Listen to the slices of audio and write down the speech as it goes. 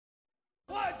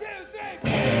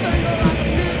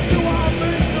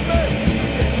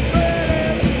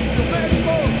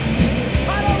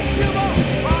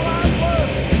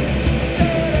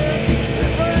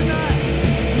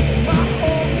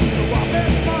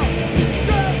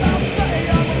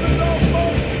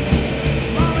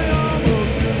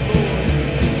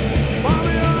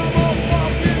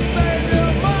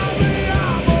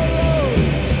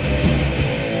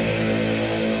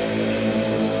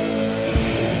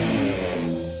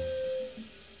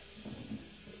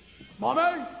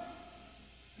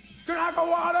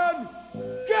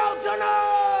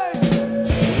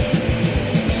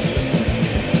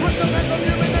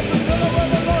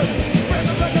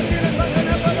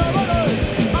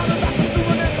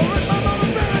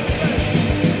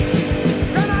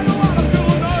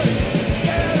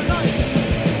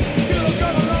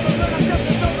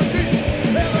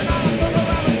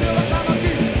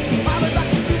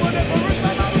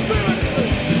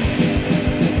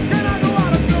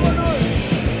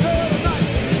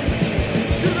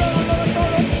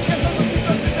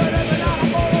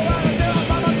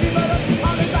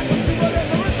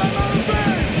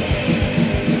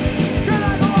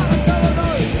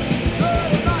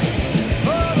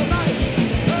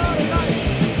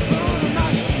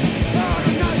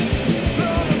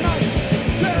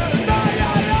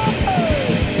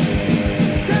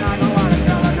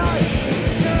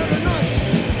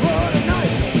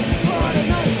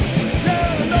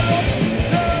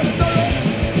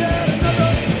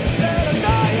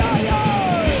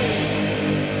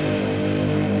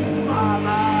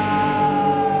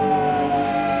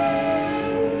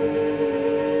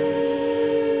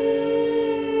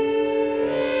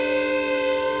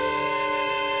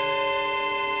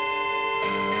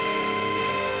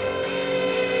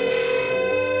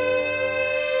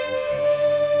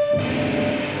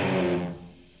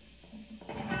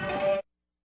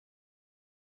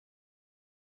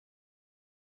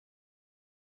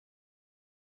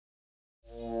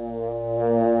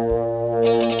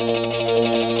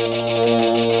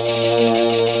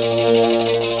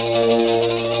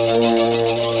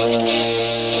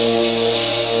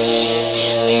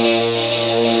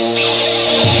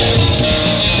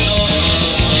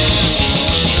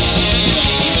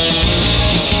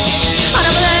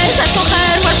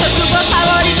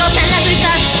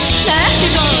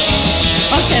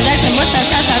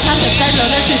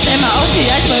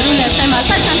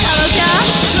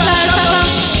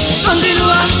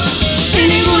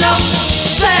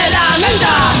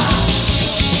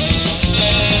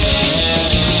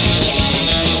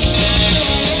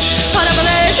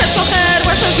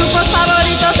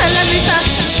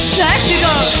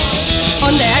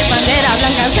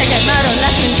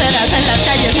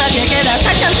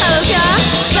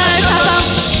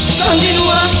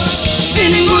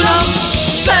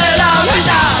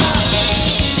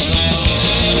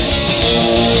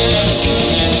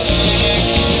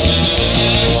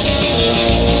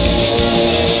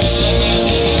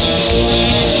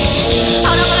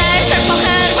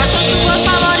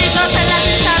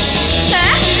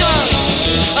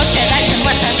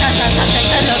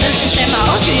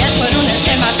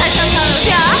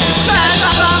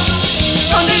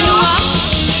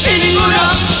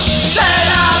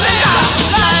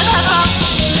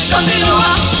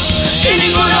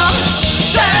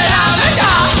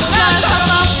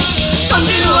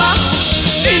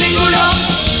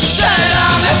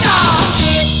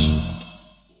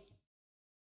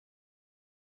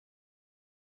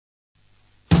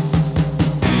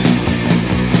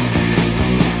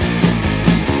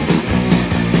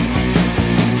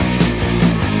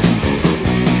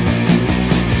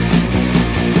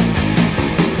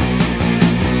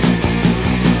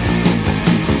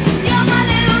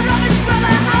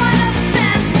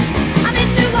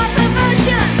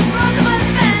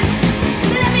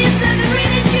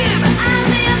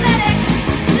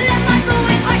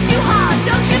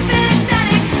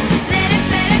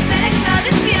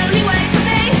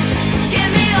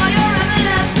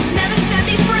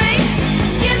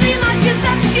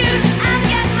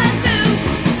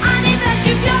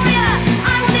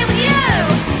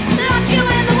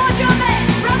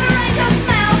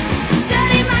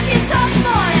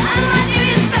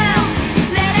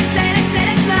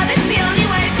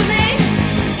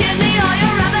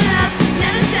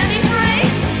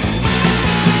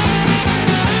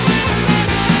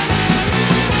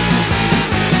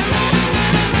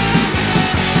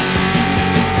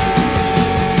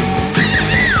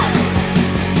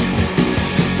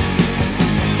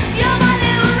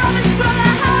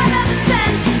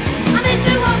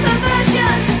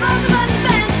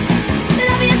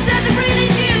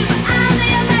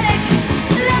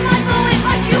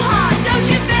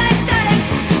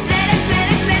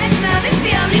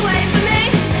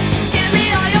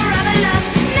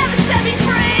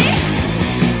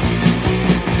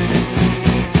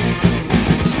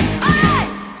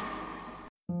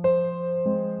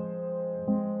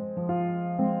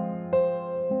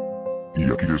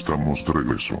estamos de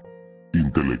regreso.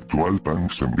 Intelectual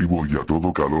Punks en vivo y a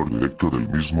todo calor directo del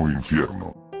mismo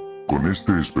infierno. Con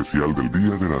este especial del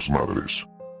Día de las Madres.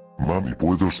 Mami,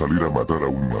 ¿puedo salir a matar a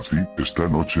un nazi esta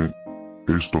noche?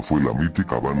 Esto fue la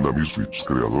mítica banda Misfits,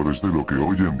 creadores de lo que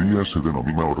hoy en día se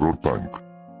denomina horror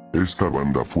punk. Esta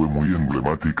banda fue muy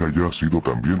emblemática y ha sido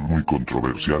también muy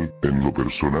controversial. En lo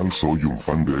personal soy un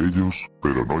fan de ellos,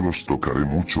 pero no los tocaré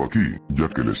mucho aquí, ya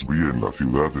que les vi en las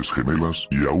ciudades gemelas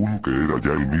y aunque era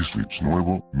ya el Misfits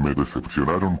nuevo, me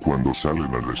decepcionaron cuando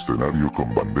salen al escenario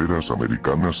con banderas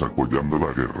americanas apoyando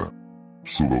la guerra.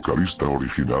 Su vocalista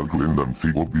original Glenn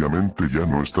Danzig obviamente ya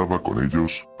no estaba con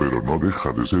ellos, pero no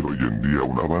deja de ser hoy en día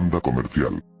una banda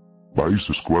comercial.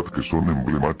 Vice Squad, que son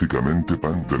emblemáticamente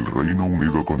punk del Reino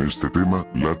Unido con este tema,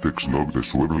 Latex Love de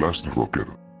su Last Rocker.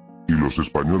 Y los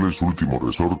españoles Último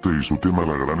Resorte y su tema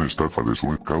La Gran Estafa de su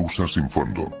Causa Sin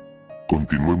Fondo.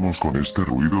 Continuemos con este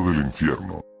ruido del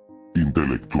infierno.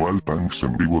 Intelectual punks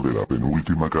en vivo de la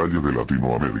penúltima calle de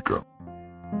Latinoamérica.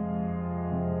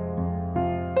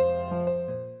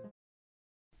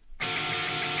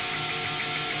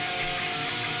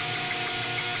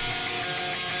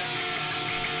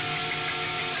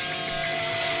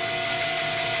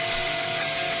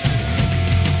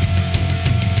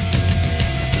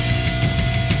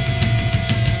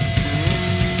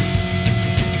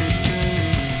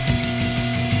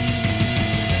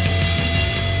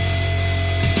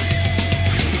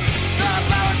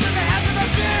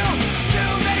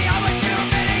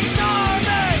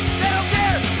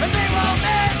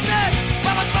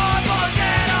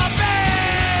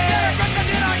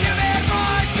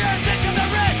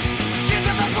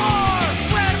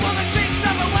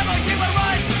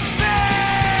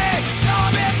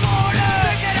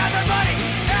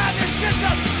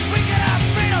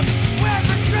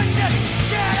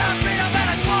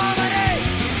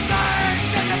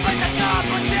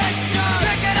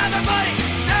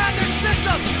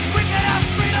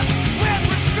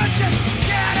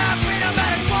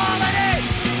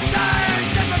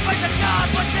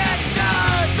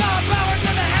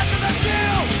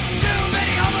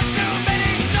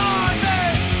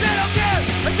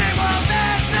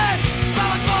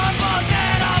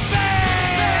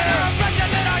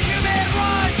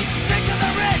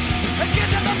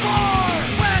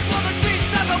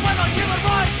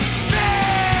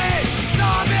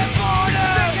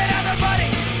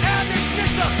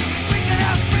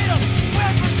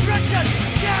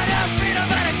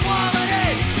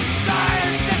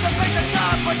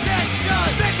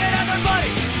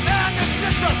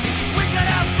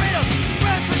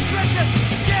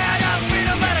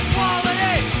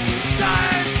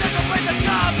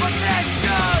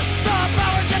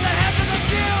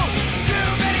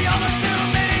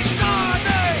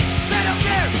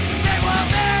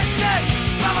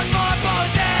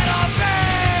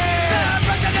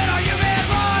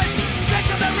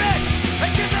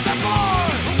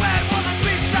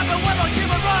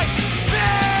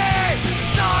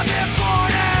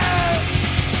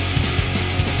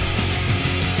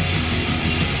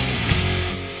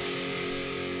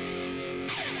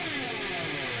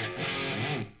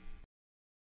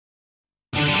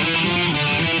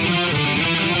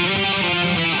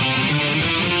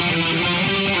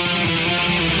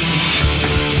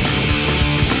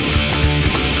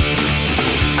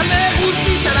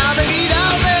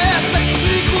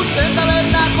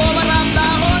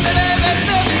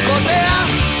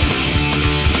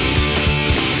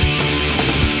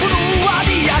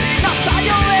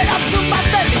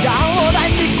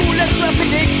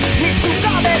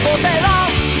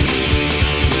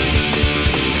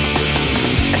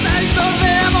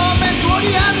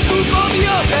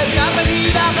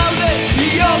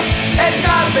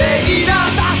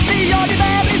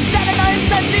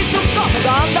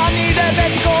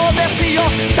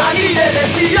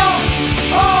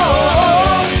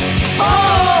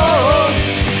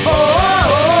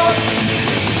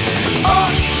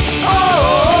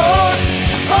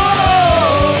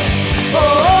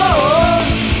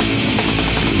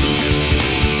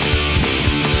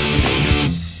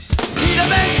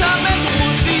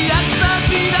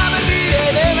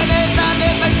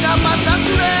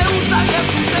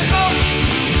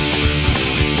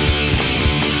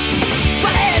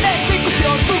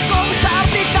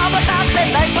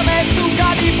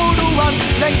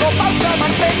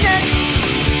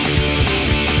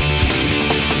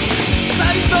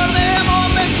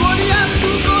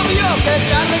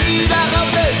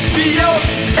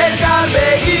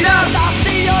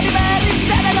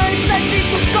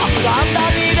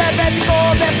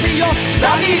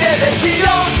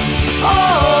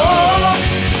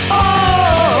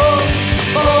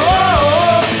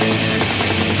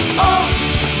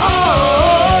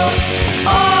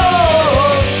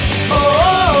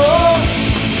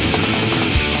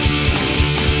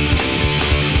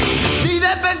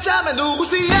 pentsamendu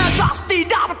guztiak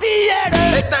Zaztira beti ere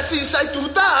eta ezin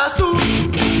zaituta ahaztu.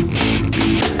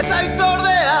 Ez zait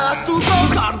ordea ahaztuko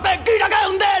Jarbekira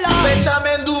geundela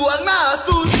pentsamenduak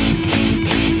nahaztuz.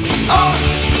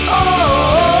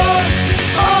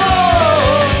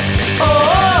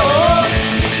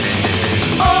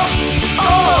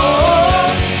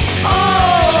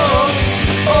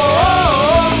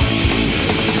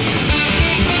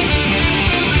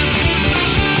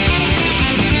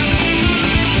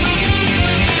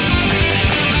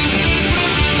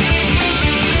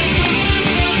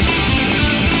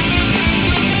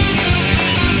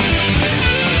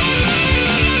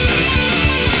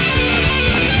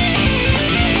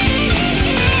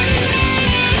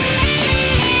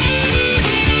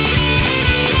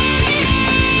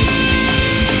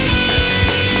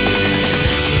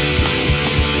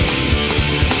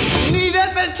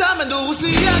 Pentsamendu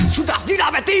guztiak Zutaz dira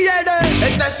beti ere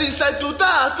eta ezin zaituta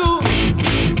ahaztu.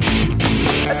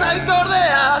 Ez zait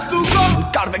ordea ahaztuko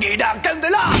Jarbekira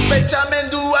geundela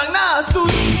pentsamenduak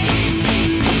nahaztuz.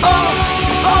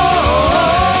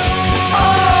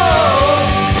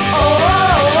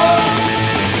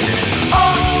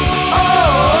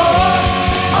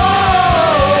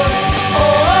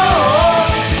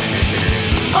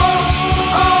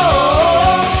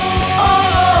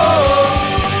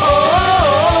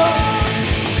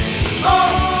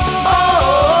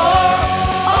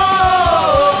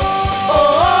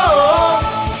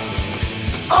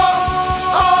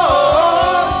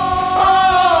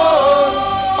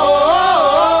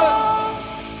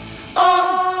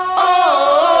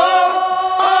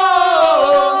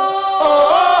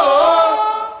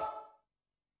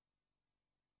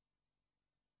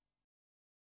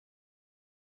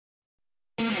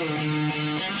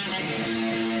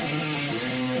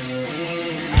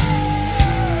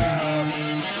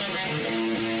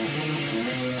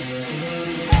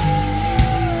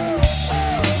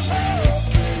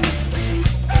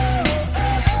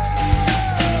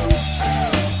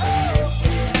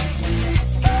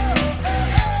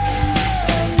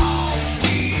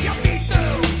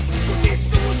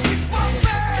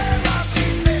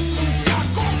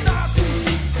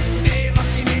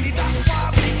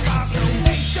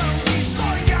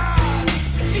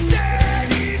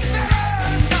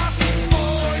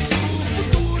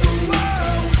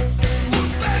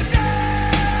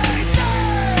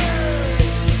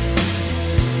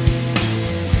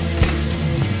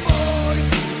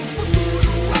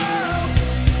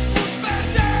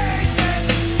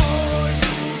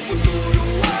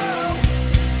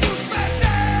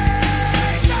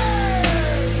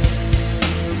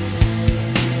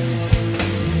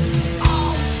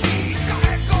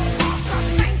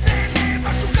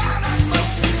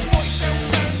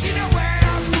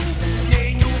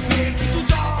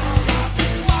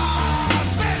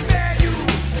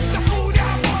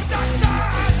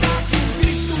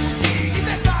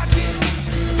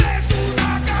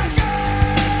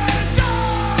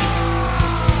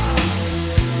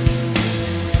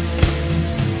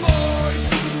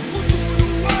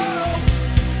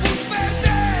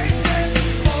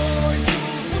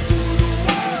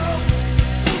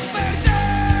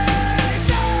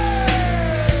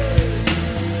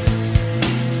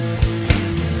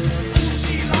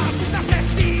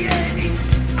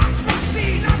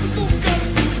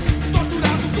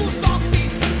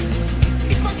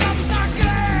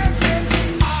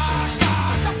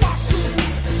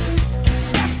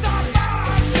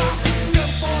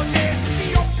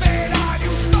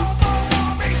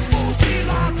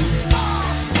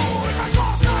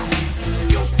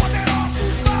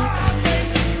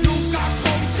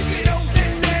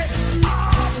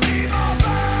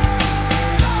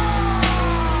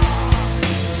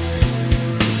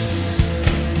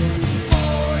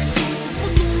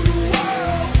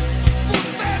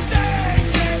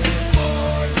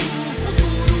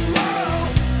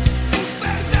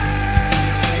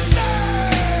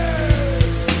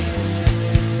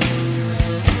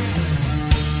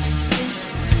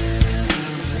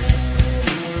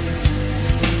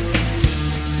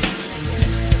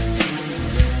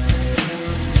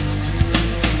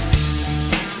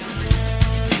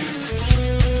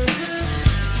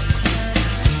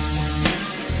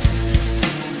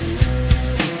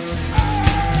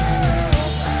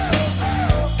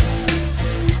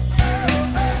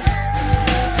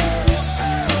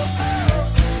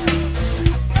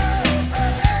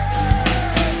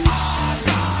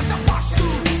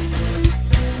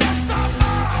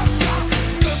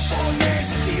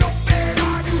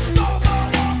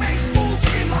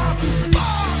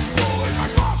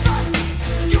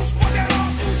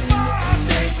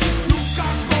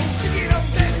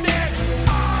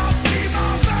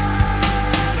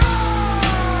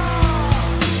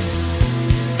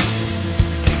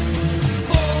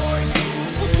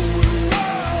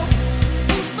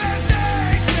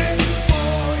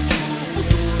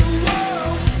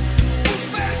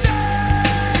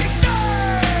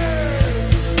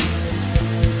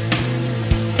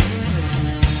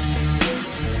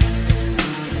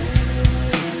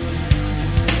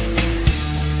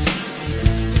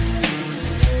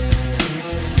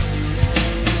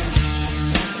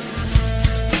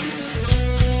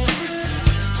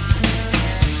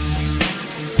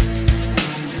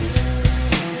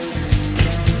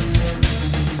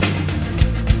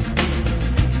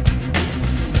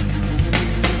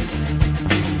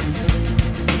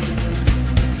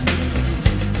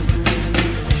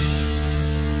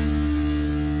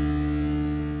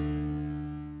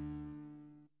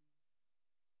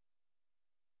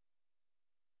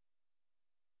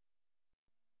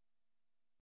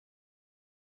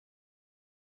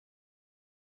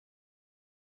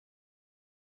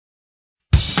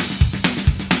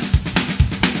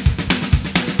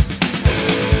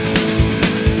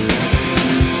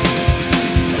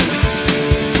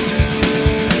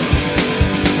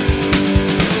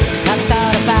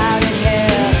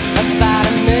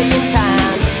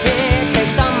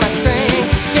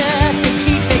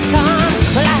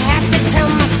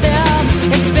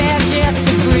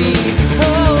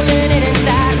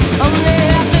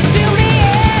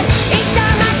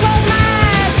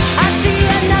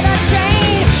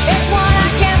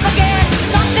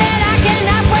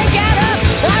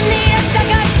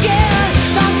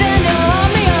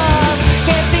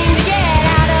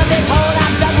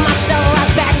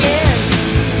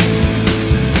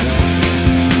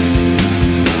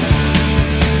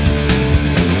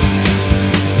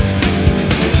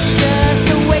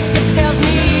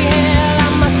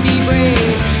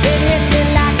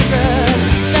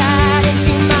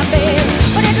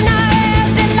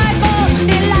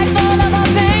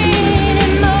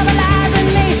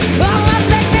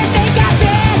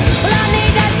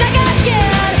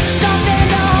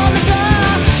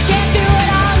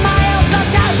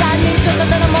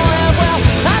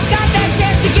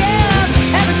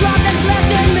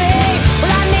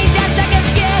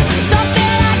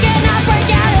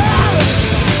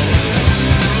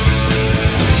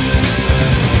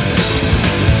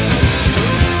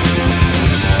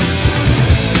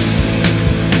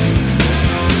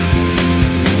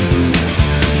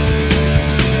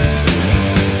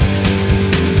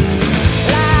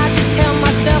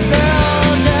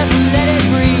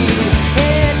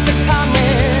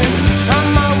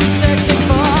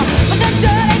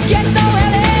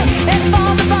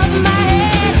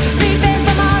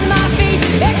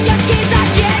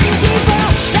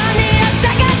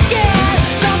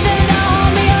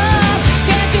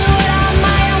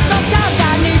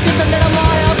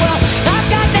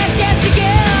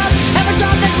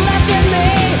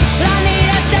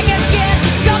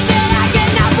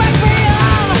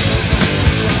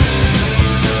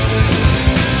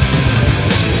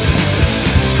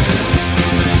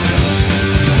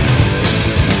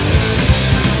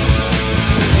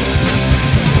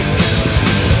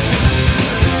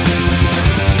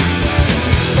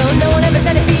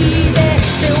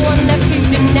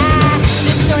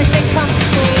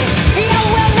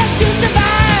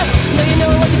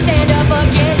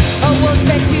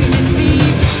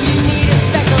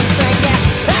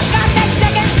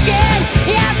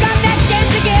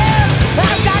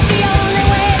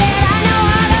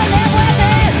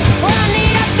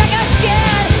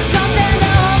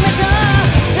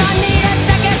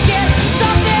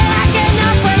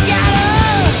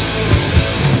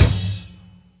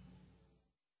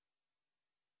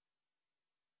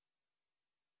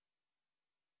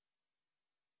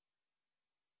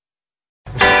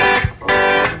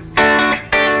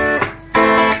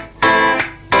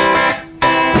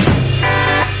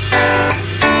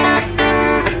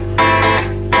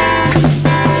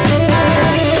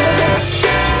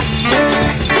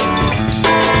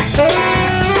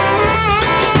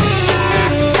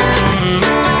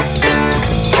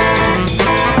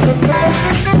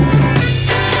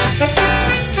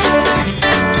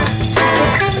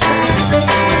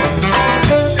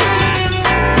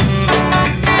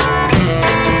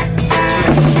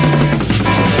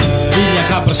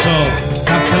 Kaso,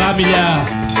 kartzela mila,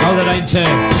 gaudera intxe,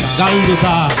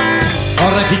 galduta.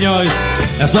 Horrek inoiz,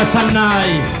 ez du esan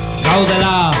nahi,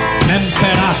 gaudela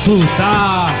menperatuta.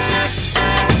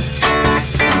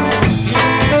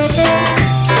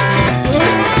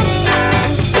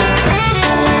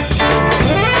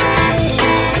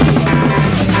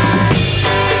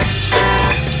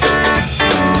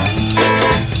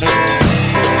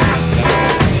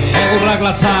 Egurrak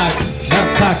latzak,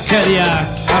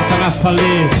 gertzakeriak, hartan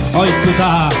aspaldi,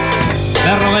 oituta.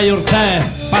 40 urte,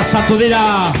 pasatu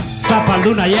dira,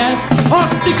 zapaldu nahi ez,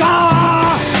 ostika!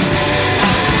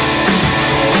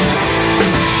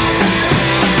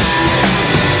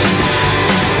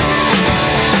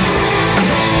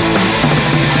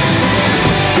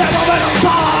 Gero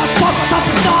berontzat,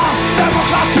 posatasuna,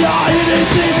 demokrazia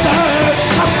iritsi zen,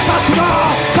 askatasuna,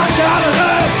 tankean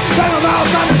egez, gero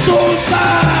behotan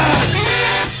entzuntzen!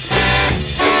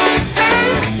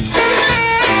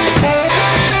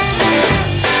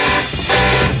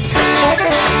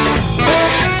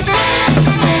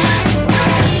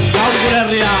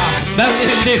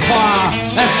 Berdin dijoa,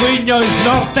 ez du inoiz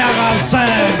nortea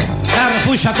galtzen.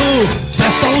 Errefuxatu,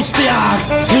 presto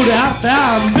guztiak, gure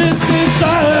artean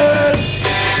bizitzen.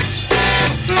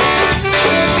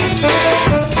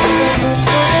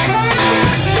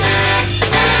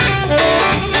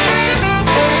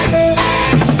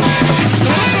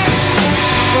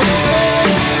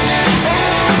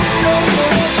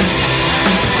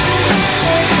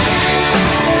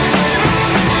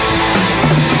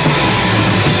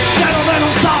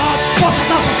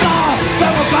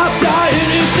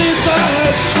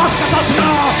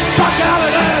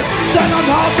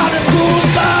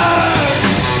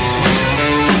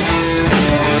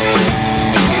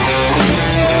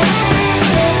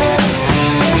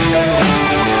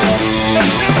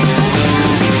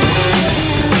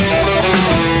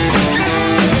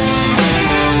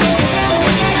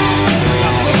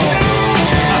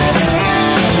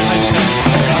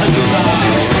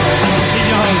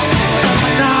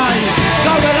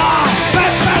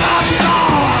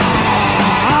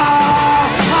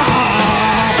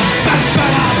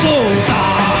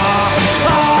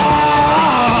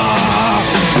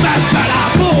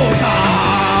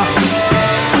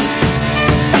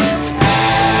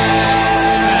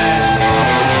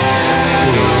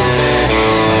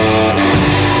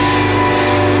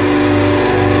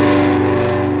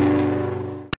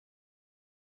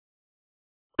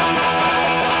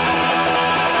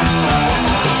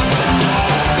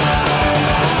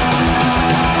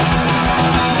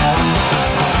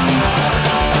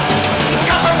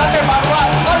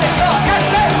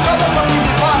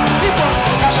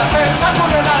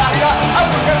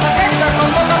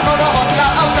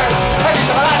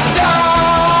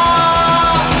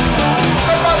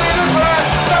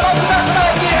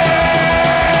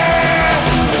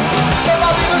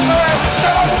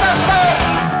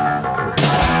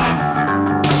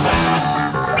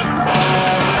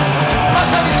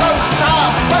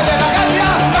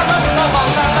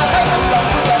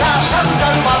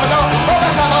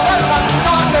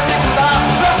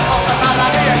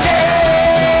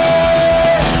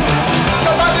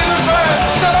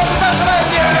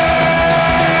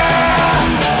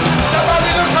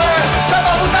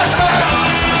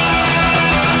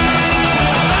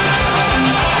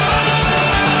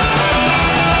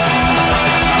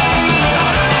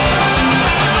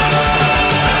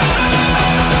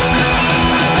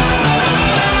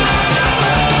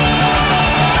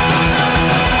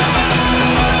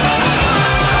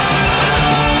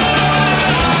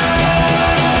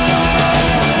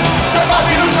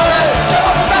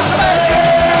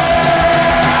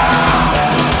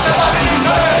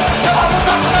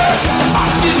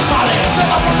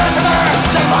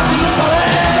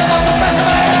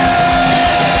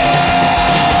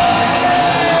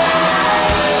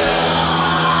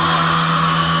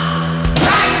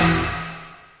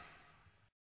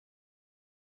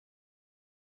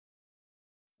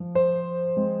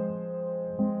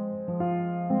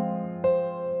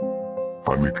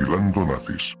 Aniquilando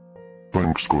nazis.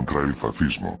 Punks contra el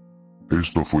fascismo.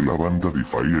 Esto fue la banda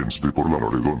Defiance de Portland,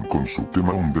 Oregón con su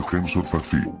tema Un Descenso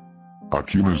Facio. A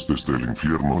quienes desde el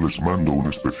infierno les mando un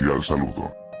especial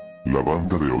saludo. La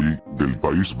banda de hoy, del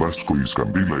País Vasco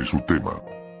Iscambila y su tema.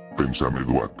 Pensame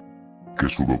Duac. Que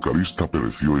su vocalista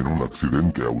pereció en un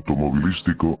accidente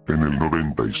automovilístico, en el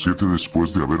 97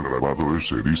 después de haber grabado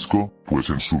ese disco, pues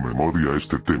en su memoria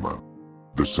este tema.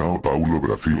 De Sao Paulo,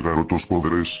 Brasil, Garotos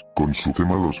Poderes, con su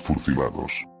tema Los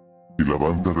Fusilados. Y la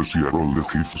banda de Seattle de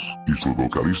Gifs, y su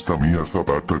vocalista Mia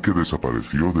Zapata que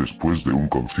desapareció después de un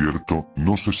concierto,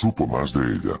 no se supo más de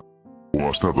ella. o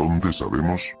hasta donde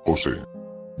sabemos, OSE.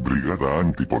 Brigada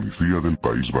Antipolicía del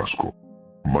País Vasco.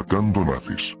 Matando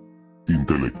nazis.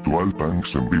 Intelectual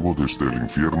punks en vivo desde el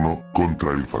infierno,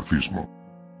 contra el fascismo.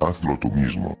 Hazlo tú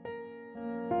mismo.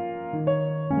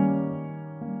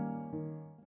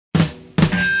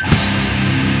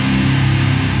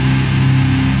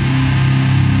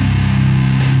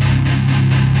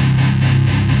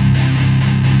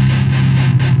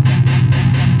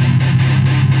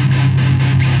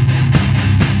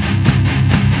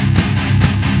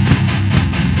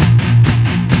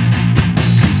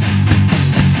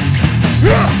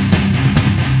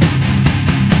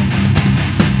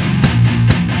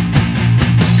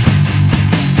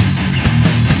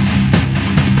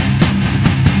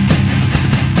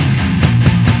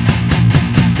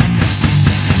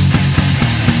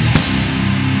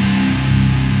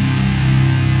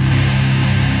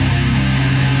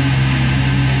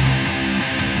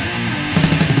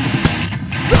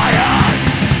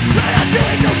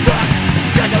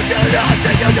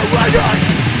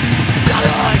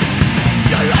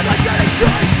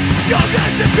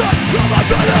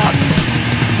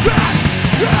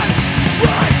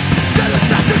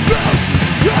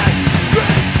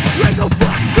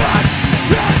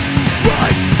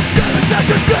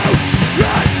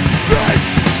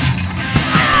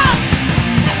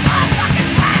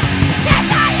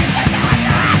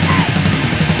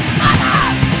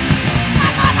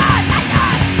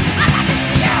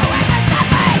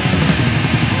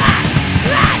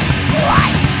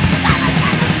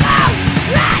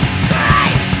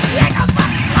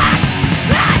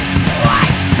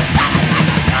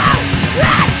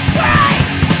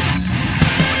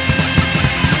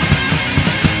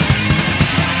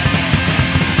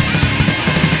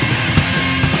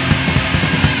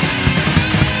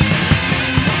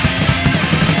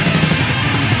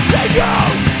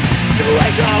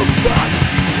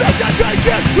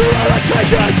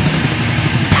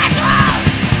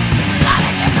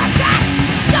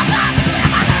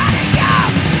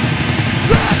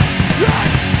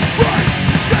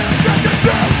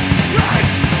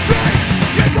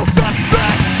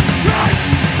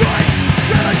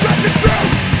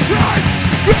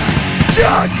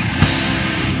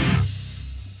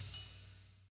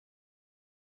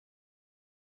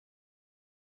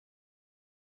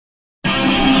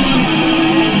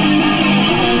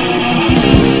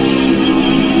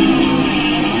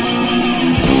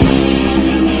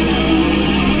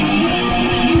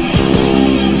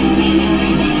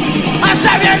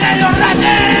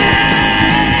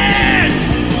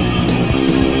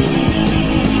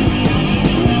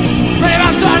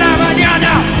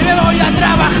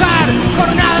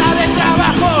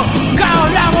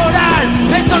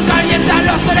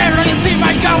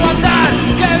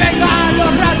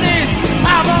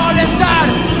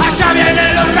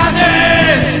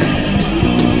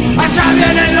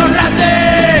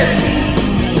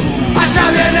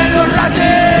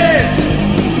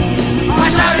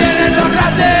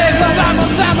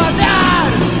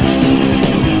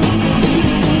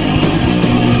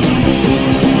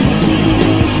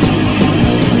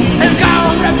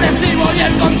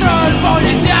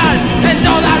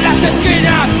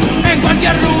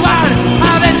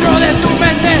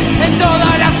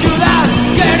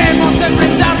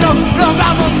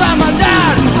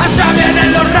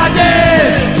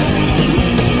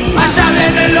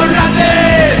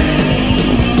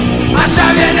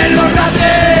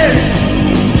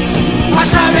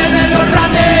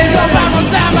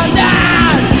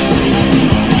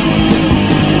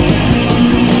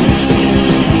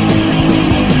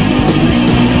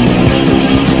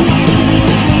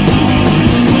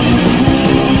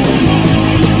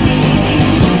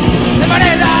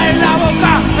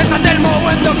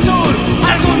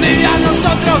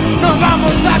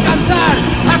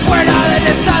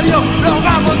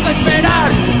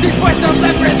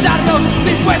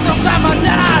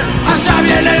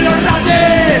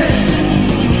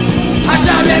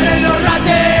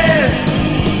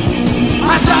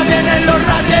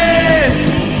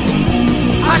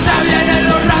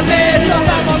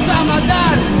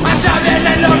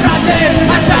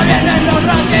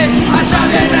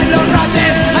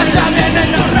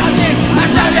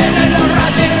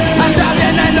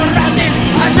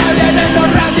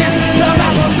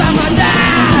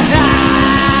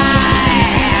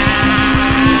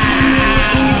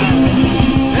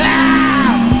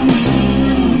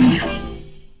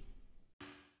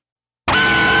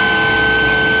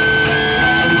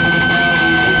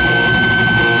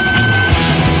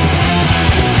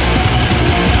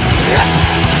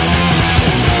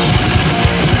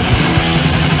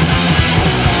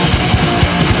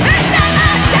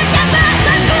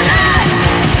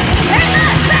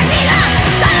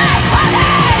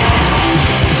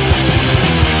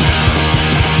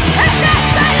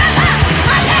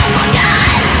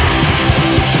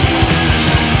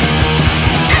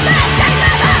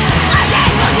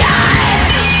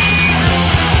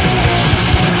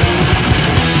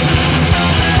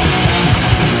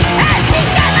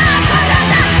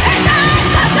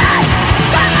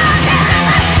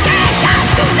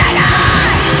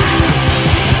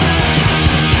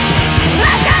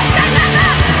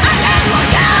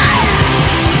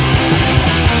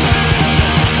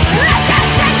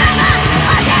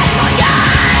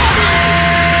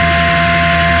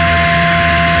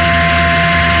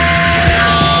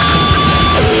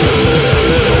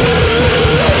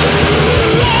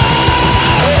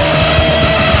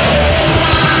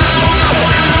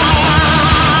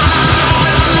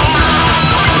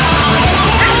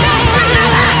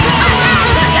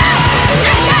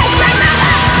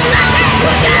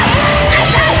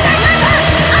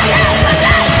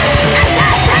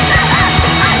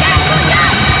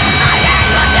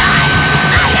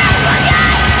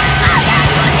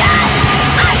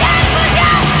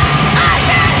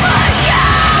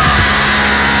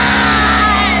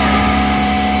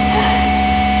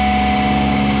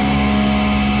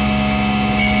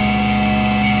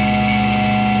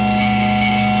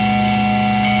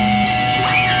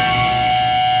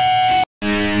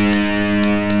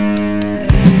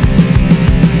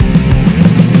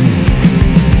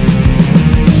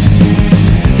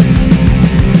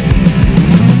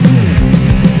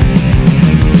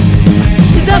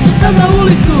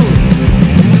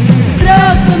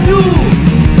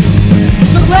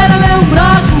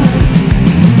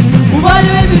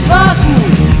 żwaku,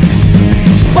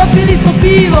 populismo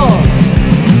piwo,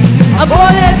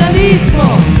 aboledanismo,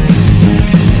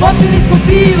 populismo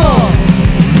piwo,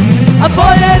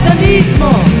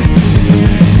 aboledanismo.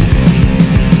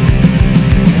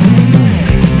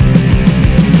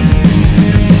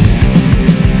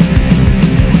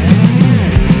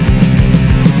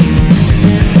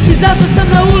 Izašao sam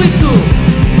na ulicu,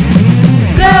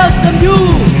 sreo sam nju,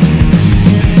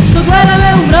 što gleda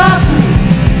me u mraku,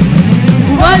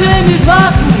 uvaljuje mi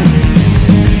žvaku,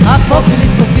 a popili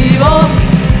smo pivo,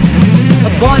 a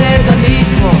bolje da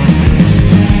nismo,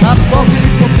 a popili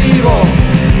smo pivo,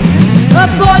 a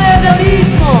bolje da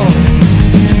nismo.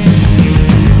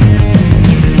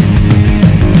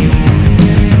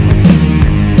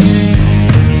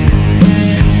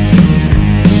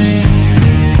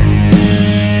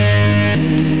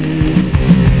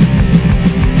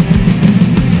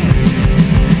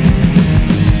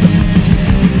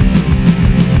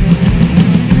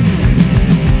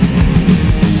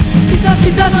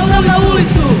 Izašao sam na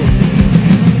ulicu,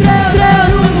 sreo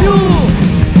sam nju,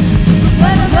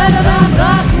 gleda me u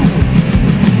mraku,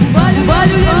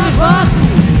 uvaljuje mi žvaku,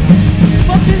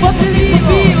 popili smo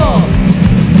pivo,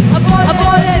 a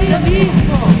bolje da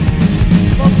nismo,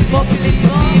 popili smo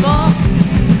pivo,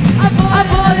 a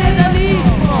bolje da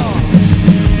nismo.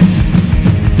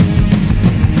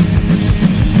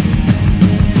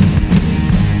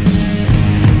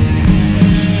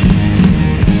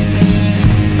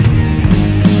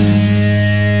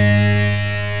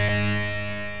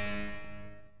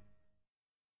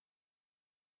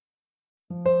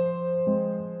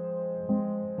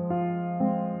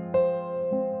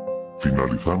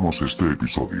 Finalizamos este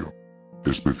episodio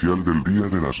especial del Día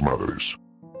de las Madres.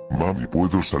 Mami,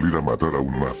 puedo salir a matar a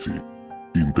un nazi.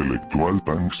 Intelectual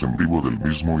punks en vivo del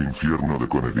mismo infierno de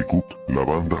Connecticut, la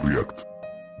banda React.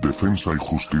 Defensa y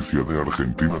justicia de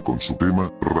Argentina con su tema,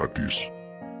 Ratis.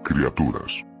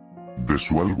 Criaturas. De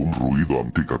su álbum Ruido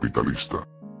Anticapitalista.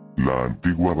 La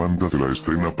antigua banda de la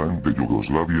escena punk de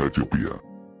Yugoslavia, Etiopía.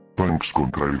 Punks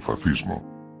contra el fascismo.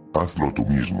 Hazlo tú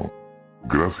mismo.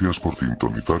 Gracias por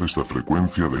sintonizar esta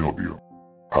frecuencia de odio.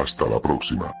 Hasta la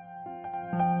próxima.